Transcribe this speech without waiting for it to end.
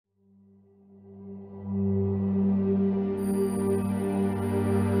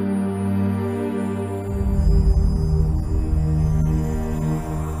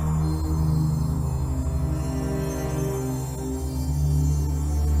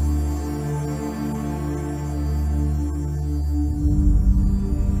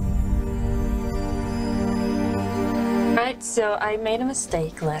So I made a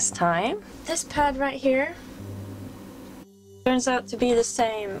mistake last time. This pad right here turns out to be the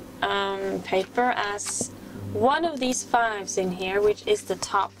same paper as one of these 5s in here, which is the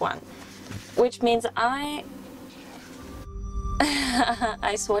top one. Which means I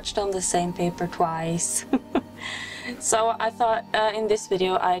swatched on the same paper twice. So I thought in this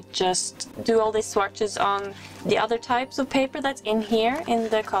video I'd just do all these swatches on the other types of paper that's in here, in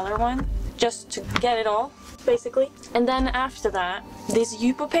the color one, just to get it all, basically. And then after that, these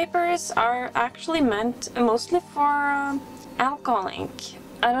Yupo papers are actually meant mostly for alcohol ink.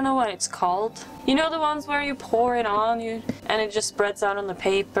 I don't know what it's called. You know, the ones where you pour it on and it just spreads out on the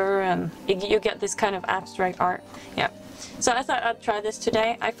paper and you get this kind of abstract art. Yeah. So I thought I'd try this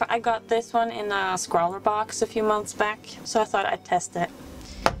today. I got this one in a Scrawler box a few months back, so I thought I'd test it.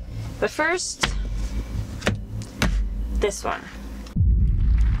 But first, this one.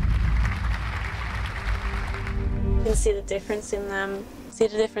 You can see the difference in them. See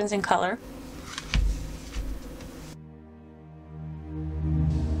the difference in color.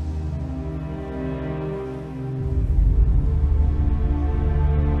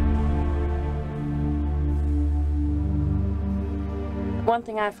 One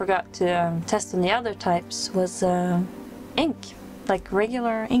thing I forgot to test on the other types was ink, like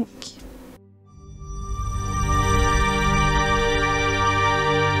regular ink.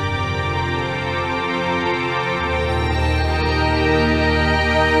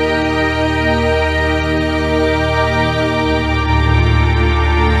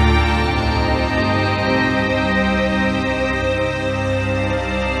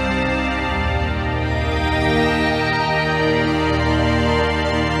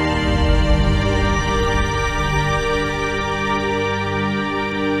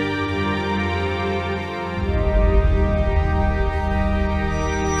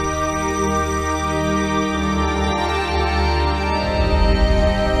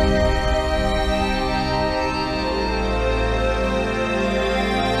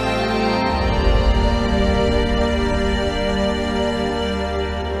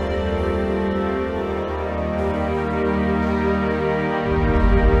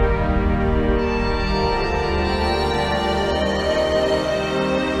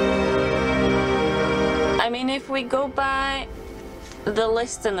 If we go by the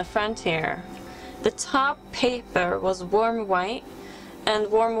list in the front here, the top paper was warm white, and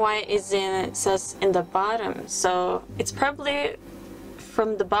warm white is it says in the bottom, so it's probably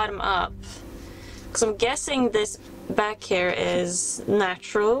from the bottom up, because I'm guessing this back here is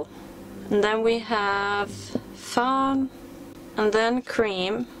natural, and then we have Fawn, and then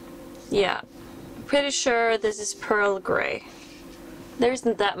cream. Yeah, I'm pretty sure this is pearl gray. There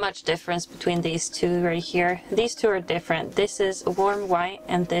isn't that much difference between these two right here. These two are different. This is warm white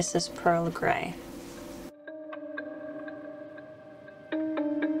and this is pearl gray.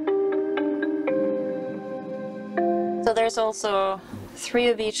 So there's also 3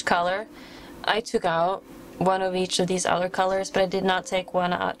 of each color. I took out 1 of each of these other colors, but I did not take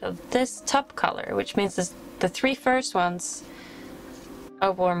 1 out of this top color, which means the 3 first ones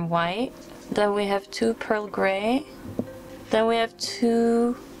are warm white. Then we have 2 pearl gray. Then we have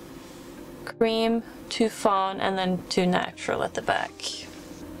 2 cream, 2 fawn, and then 2 natural at the back.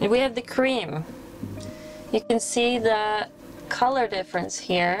 And we have the cream. You can see the color difference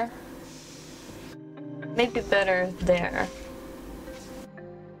here. Maybe better there.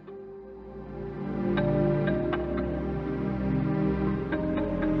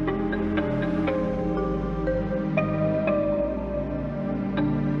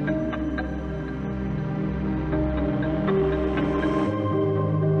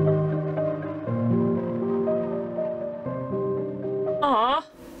 Aw,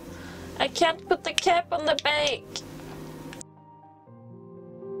 I can't put the cap on the bake.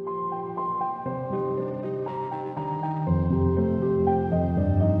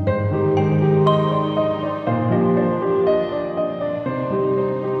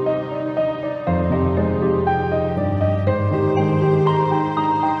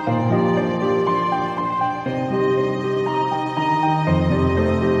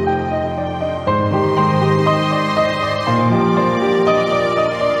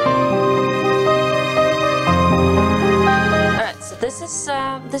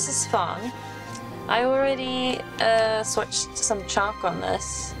 This is Fawn. I already swatched some chalk on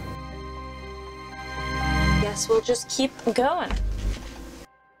this. Guess we'll just keep going.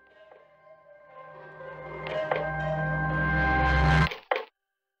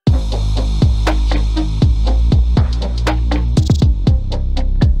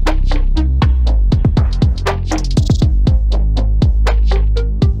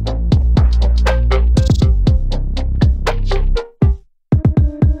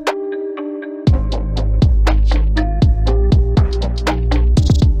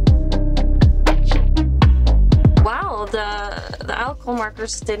 alcohol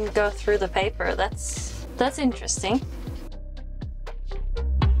markers didn't go through the paper. That's interesting.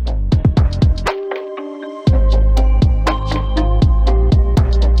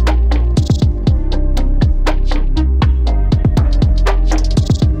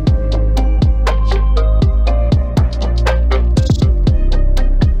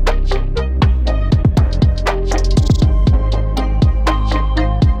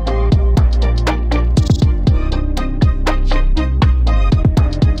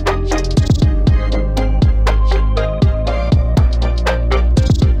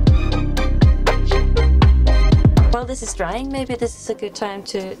 This is drying, maybe this is a good time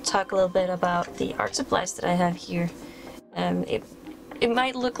to talk a little bit about the art supplies that I have here. It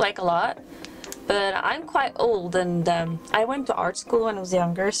might look like a lot, but I'm quite old, and I went to art school when I was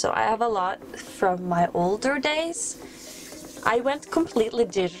younger, so I have a lot from my older days. I went completely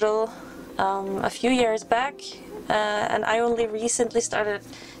digital a few years back, and I only recently started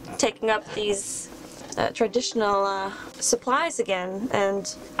taking up these traditional supplies again,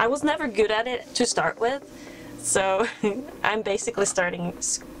 and I was never good at it to start with. So I'm basically starting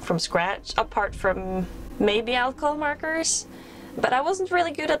from scratch, apart from maybe alcohol markers, but I wasn't really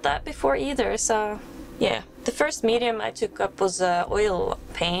good at that before either, so yeah. The first medium I took up was oil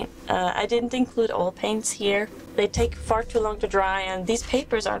paint. I didn't include oil paints here. They take far too long to dry, and these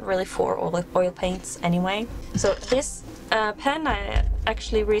papers aren't really for oil paints anyway. So this pen I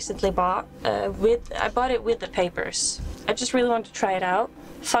actually recently bought. I bought it with the papers. I just really wanted to try it out.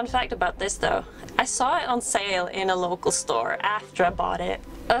 Fun fact about this though, I saw it on sale in a local store after I bought it.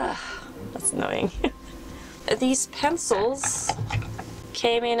 Ugh, that's annoying. These pencils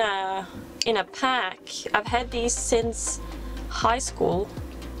came in a pack. I've had these since high school,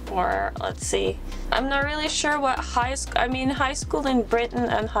 or let's see. I'm not really sure what high school in Britain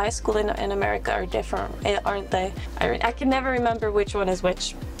and high school in America are different, aren't they? I can never remember which one is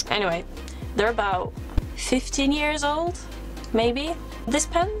which. Anyway, they're about 15 years old, maybe. This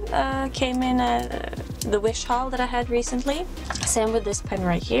pen came in the wish haul that I had recently. Same with this pen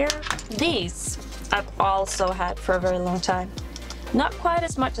right here. These I've also had for a very long time. Not quite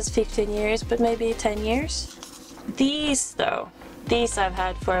as much as 15 years, but maybe 10 years. These though, these I've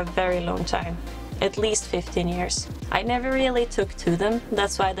had for a very long time. At least 15 years. I never really took to them.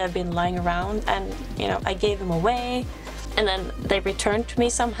 That's why they've been lying around, and you know, I gave them away. And then they returned to me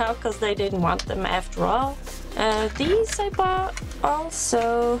somehow because they didn't want them after all. These I bought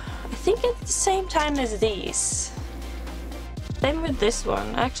also, I think at the same time as these. Same with this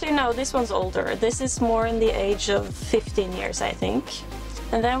one. Actually no, this one's older. This is more in the age of 15 years, I think.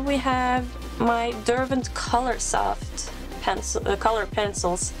 And then we have my Devout Color Soft color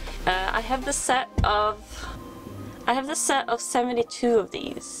pencils. I have the set of 72 of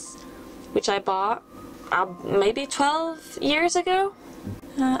these, which I bought maybe 12 years ago.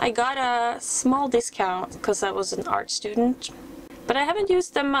 I got a small discount because I was an art student, but I haven't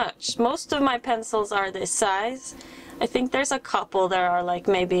used them much. Most of my pencils are this size. I think there's a couple that are like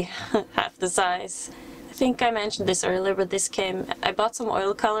maybe half the size. I think I mentioned this earlier, but I bought some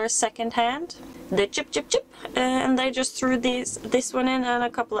oil colors secondhand. They chip, and they just threw this one in and a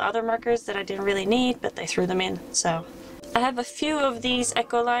couple of other markers that I didn't really need, but they threw them in, so. I have a few of these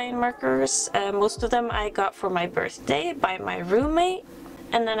Ecoline markers. Most of them I got for my birthday by my roommate,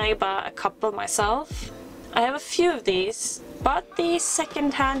 and then I bought a couple myself. I have a few of these. Bought these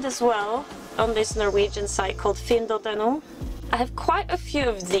second-hand as well on this Norwegian site called finn.no. I have quite a few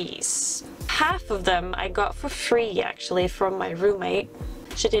of these. Half of them I got for free actually from my roommate.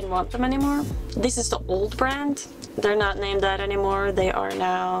 She didn't want them anymore. This is the old brand. They're not named that anymore. They are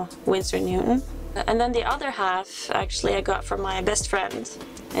now Winsor Newton. And then the other half, actually, I got from my best friend.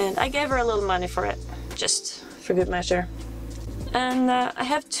 And I gave her a little money for it, just for good measure. And I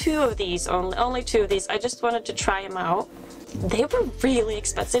have two of these, only two of these. I just wanted to try them out. They were really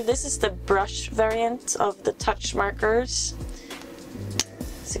expensive. This is the brush variant of the touch markers,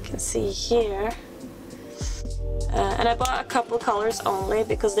 as you can see here. And I bought a couple colors only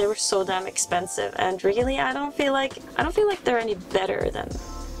because they were so damn expensive. And really, I don't feel like they're any better than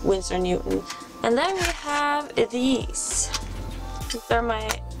Winsor Newton. And then we have these. They're my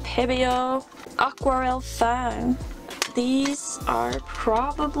Payroll Aquarelle Fawn. These are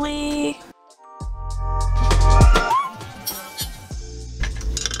probably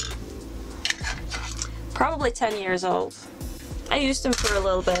probably 10 years old. I used them for a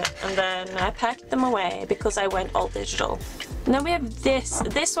little bit and then I packed them away because I went all digital. And then we have this.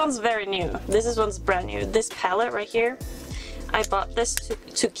 This one's very new. This one's brand new. This palette right here. I bought this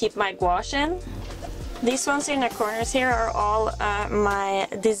to keep my gouache in. These ones in the corners here are all my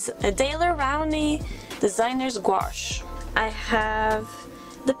daler-rowney designer's gouache. I have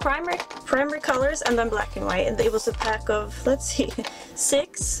the primary colors and then black and white. And it was a pack of, let's see,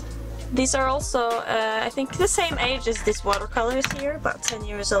 6. These are also, I think, the same age as these watercolors here, about 10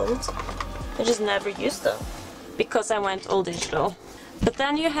 years old. I just never used them because I went all digital. But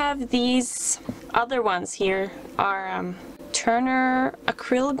then you have these other ones here are Turner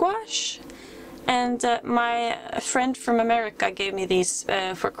acrylic gouache. And my friend from America gave me these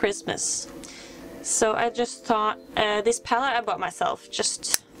for Christmas. So I just thought, this palette I bought myself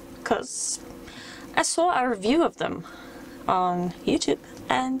just because I saw a review of them on YouTube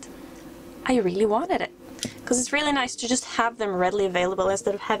and I really wanted it. Because it's really nice to just have them readily available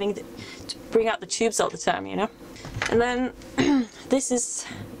instead of having to bring out the tubes all the time, you know? And then this is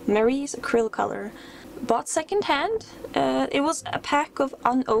Marie's acrylic color. Bought secondhand. It was a pack of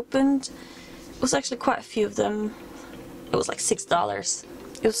unopened. It was actually quite a few of them. It was like $6.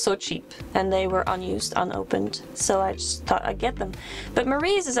 It was so cheap and they were unused, unopened, so I just thought I'd get them. But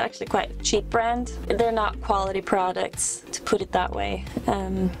Marie's is actually quite a cheap brand. They're not quality products, to put it that way.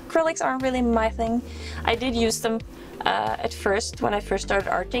 Acrylics aren't really my thing. I did use them at first when I first started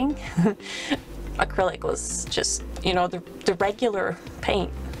arting. Acrylic was just, you know, the regular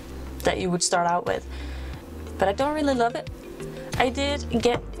paint that you would start out with. But I don't really love it. I did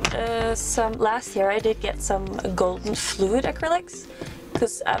get last year I did get some golden fluid acrylics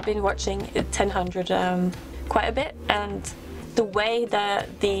because I've been watching 1000 quite a bit, and the way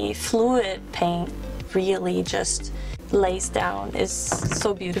that the fluid paint really just lays down is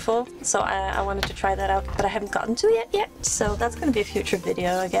so beautiful. So I wanted to try that out, but I haven't gotten to it yet, so that's going to be a future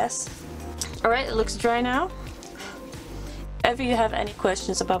video, I guess. Alright, it looks dry now. If you have any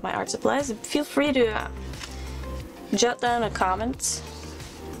questions about my art supplies, feel free to jot down a comment.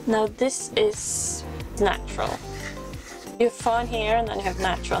 Now this is natural. You have Fawn here and then you have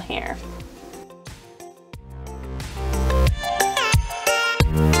natural here.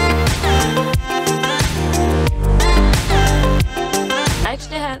 I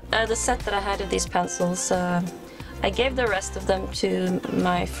actually had the set that I had of these pencils. I gave the rest of them to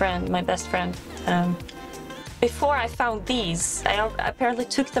my friend, my best friend. Before I found these, I apparently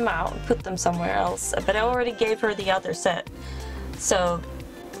took them out and put them somewhere else, but I already gave her the other set. So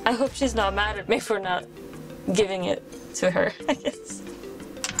I hope she's not mad at me for not giving it to her, I guess.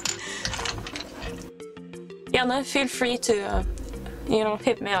 Yeah, no, feel free to, you know,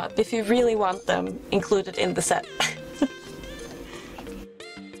 hit me up if you really want them included in the set.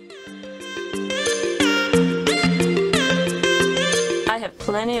 I have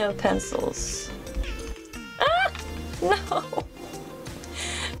plenty of pencils. Ah! No!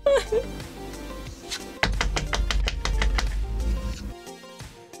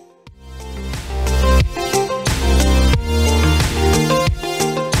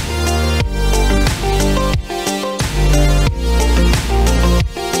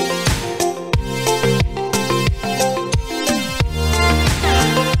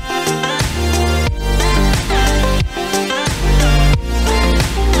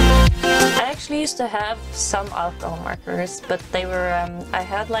 To have some alcohol markers, but they were I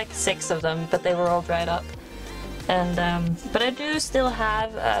had like 6 of them, but they were all dried up. And but I do still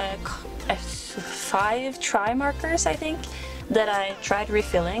have 5 try markers, I think, that I tried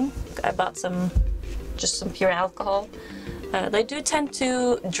refilling. I bought just some pure alcohol. They do tend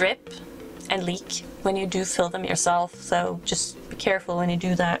to drip and leak when you do fill them yourself, so just be careful when you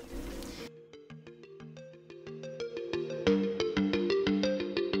do that.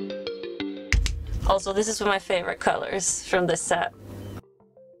 Also, this is one of my favorite colors from this set.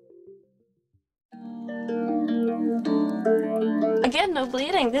 Again, no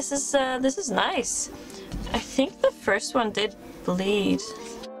bleeding. This is nice. I think the first one did bleed.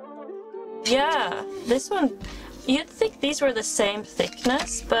 Yeah, this one, you'd think these were the same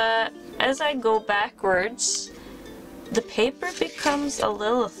thickness, but as I go backwards, the paper becomes a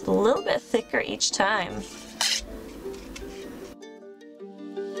little bit thicker each time.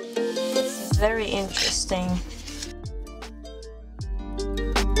 Very interesting.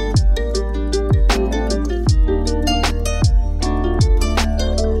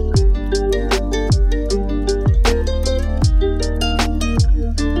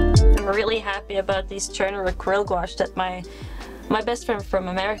 I'm really happy about these Turner acrylic gouache that my best friend from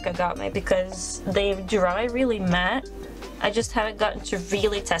America got me, because they dry really matte. I just haven't gotten to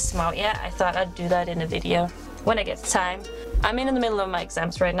really test them out yet. I thought I'd do that in a video when I get time. I'm in the middle of my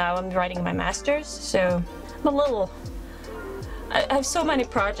exams right now. I'm writing my master's, so I'm I have so many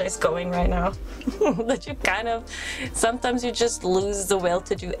projects going right now that you sometimes you just lose the will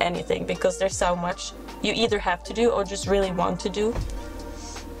to do anything because there's so much you either have to do or just really want to do.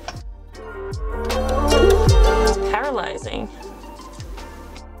 It's paralyzing.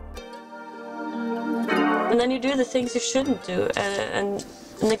 And then you do the things you shouldn't do and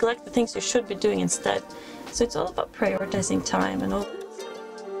neglect the things you should be doing instead. So it's all about prioritizing time and all that.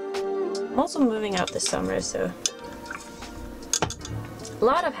 I'm also moving out this summer, so a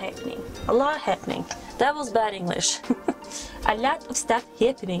lot happening. That was bad English. A lot of stuff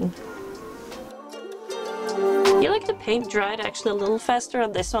happening. I feel like the paint dried actually a little faster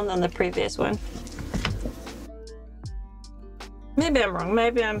on this one than the previous one. Maybe I'm wrong.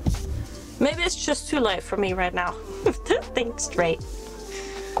 Maybe it's just too late for me right now to think straight.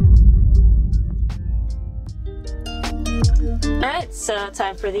 Alright, so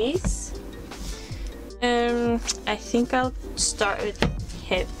time for these. I think I'll start with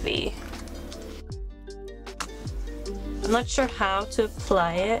heavy. I'm not sure how to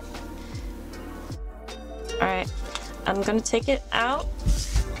apply it. Alright, I'm gonna take it out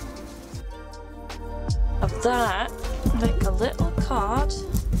of that, make a little card,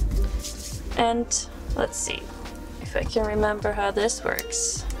 and let's see if I can remember how this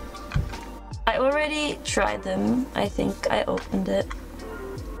works. I already tried them. I think I opened it.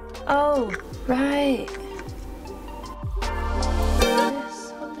 Oh, right.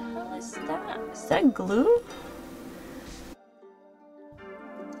 What the hell is that? Is that glue?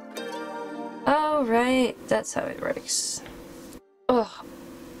 Oh, right. That's how it works. Oh,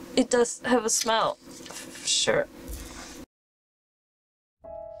 it does have a smell. For sure.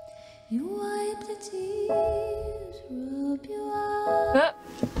 You wipe the tears, rub your eyes.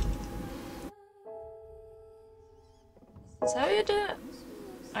 Is that how you do it?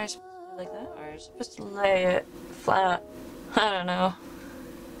 Are you supposed to do it like that? Or are you supposed to lay it flat? I don't know.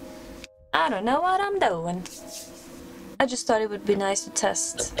 I don't know what I'm doing. I just thought it would be nice to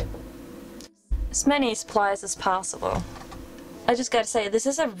test as many supplies as possible. I just gotta say, this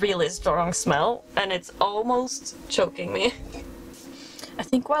is a really strong smell, and it's almost choking me. I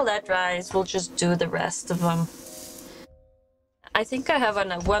think while that dries, we'll just do the rest of them. I think I have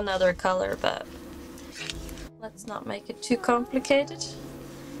one other color, but let's not make it too complicated.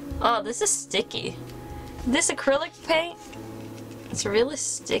 Oh, this is sticky. This acrylic paint, it's really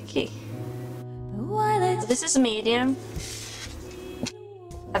sticky. This is medium.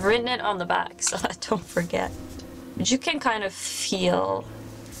 I've written it on the back so I don't forget. But you can kind of feel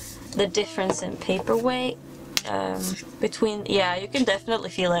the difference in paper weight between, yeah, you can definitely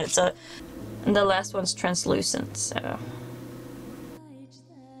feel it. So, and the last one's translucent, so.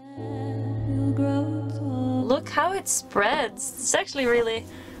 Look how it spreads. It's actually really,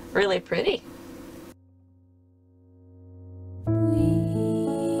 really pretty.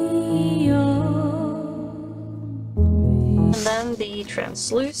 And then the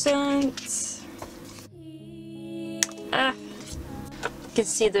translucent. Ah, you can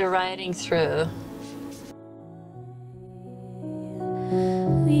see the writing through.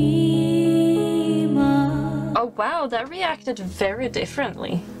 Oh wow, that reacted very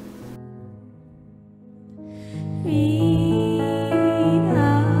differently.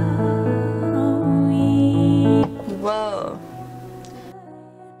 Whoa.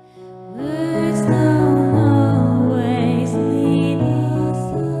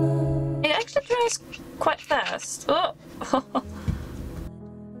 It actually dries quite fast. Oh.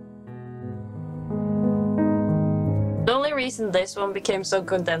 The only reason this one became so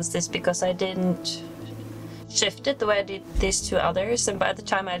condensed is because I didn't shift it the way I did these two others, and by the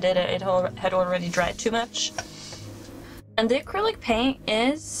time I did it, it had already dried too much. And the acrylic paint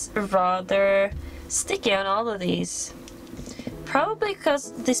is rather sticky on all of these. Probably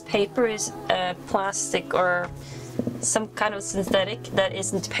because this paper is plastic or some kind of synthetic that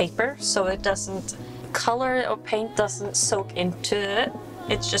isn't paper, so it doesn't, color or paint doesn't soak into it.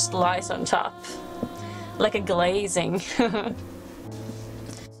 It just lies on top, like a glazing. You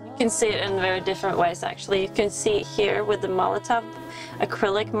can see it in very different ways actually. You can see it here with the Molotov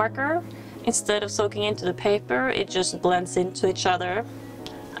acrylic marker. Instead of soaking into the paper, it just blends into each other.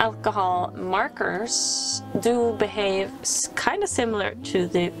 Alcohol markers do behave kind of similar to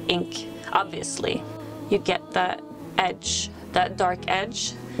the ink, obviously. You get that edge, that dark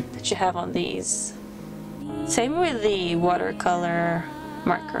edge that you have on these. Same with the watercolor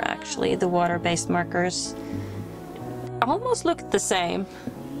marker actually, the water-based markers. Almost look the same.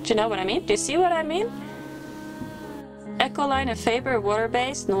 Do you know what I mean? Do you see what I mean? Ecoline and Faber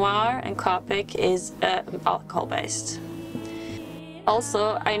water-based, Noir and Copic is alcohol-based.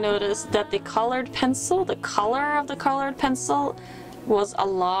 Also, I noticed that the colored pencil, the color of the colored pencil was a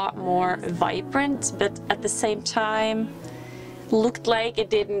lot more vibrant, but at the same time looked like it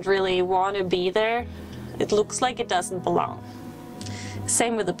didn't really want to be there. It looks like it doesn't belong.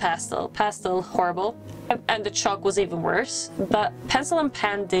 Same with the pastel. Pastel, horrible. And the chalk was even worse. But pencil and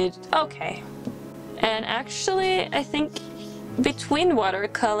pen did okay. And actually, I think between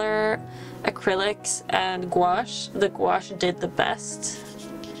watercolor, acrylics, and gouache, the gouache did the best.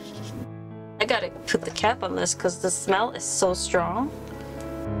 I gotta put the cap on this because the smell is so strong.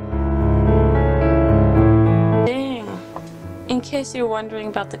 Dang. In case you're wondering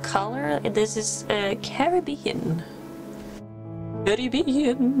about the color, this is Caribbean.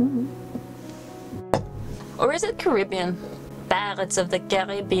 Caribbean. Or is it Caribbean? Pirates of the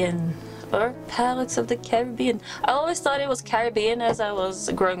Caribbean. Or Pirates of the Caribbean. I always thought it was Caribbean as I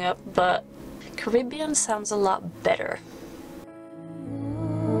was growing up, but Caribbean sounds a lot better.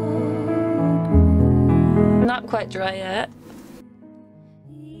 Not quite dry yet.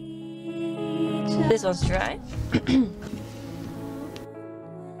 This one's dry.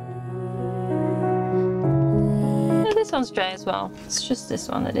 This one's dry as well. It's just this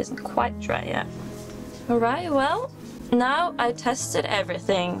one that isn't quite dry yet. Alright, well, now I tested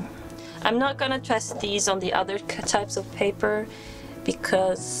everything. I'm not gonna test these on the other types of paper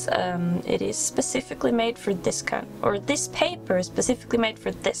because it is specifically made for this kind, or this paper is specifically made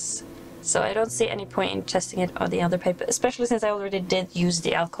for this. So I don't see any point in testing it on the other paper, especially since I already did use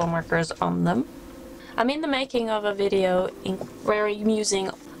the alcohol markers on them. I'm in the making of a video where I'm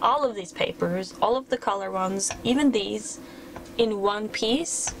using all of these papers, all of the color ones, even these, in one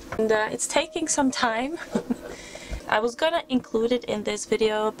piece. And it's taking some time. I was gonna include it in this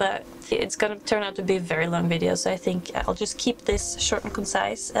video, but it's gonna turn out to be a very long video, so I think I'll just keep this short and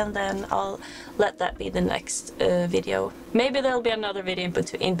concise, and then I'll let that be the next video. Maybe there'll be another video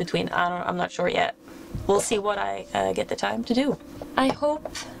in between. I'm not sure yet. We'll see what I get the time to do. I hope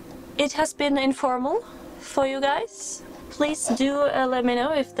it has been informal for you guys. Please do let me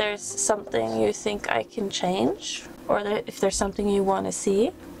know if there's something you think I can change, or if there's something you want to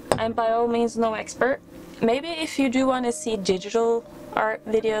see. I'm by all means no expert. Maybe if you do want to see digital art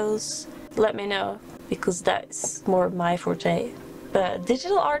videos, let me know, because that's more my forte. But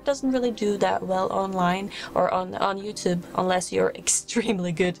digital art doesn't really do that well online or on YouTube unless you're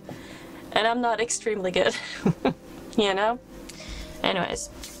extremely good. And I'm not extremely good, you know? Anyways,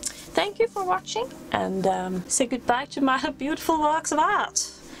 thank you for watching, and say goodbye to my beautiful works of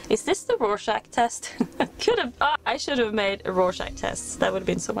art. Is this the Rorschach test? I should have made a Rorschach test. That would have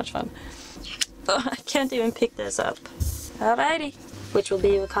been so much fun. Oh, I can't even pick this up. Alrighty. Which will be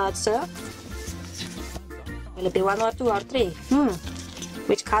your card, sir? Will it be 1 or 2 or 3?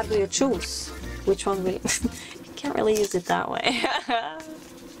 Which card will you choose? Which one will you... You can't really use it that way.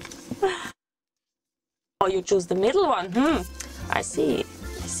 Oh, you choose the middle one? I see.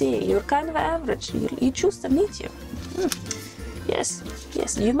 I see. You're kind of average. You choose the medium. Yes.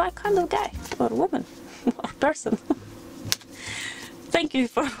 Yes, you're my kind of guy. Or woman. Or person. Thank you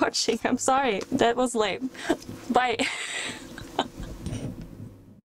for watching. I'm sorry. That was lame. Bye.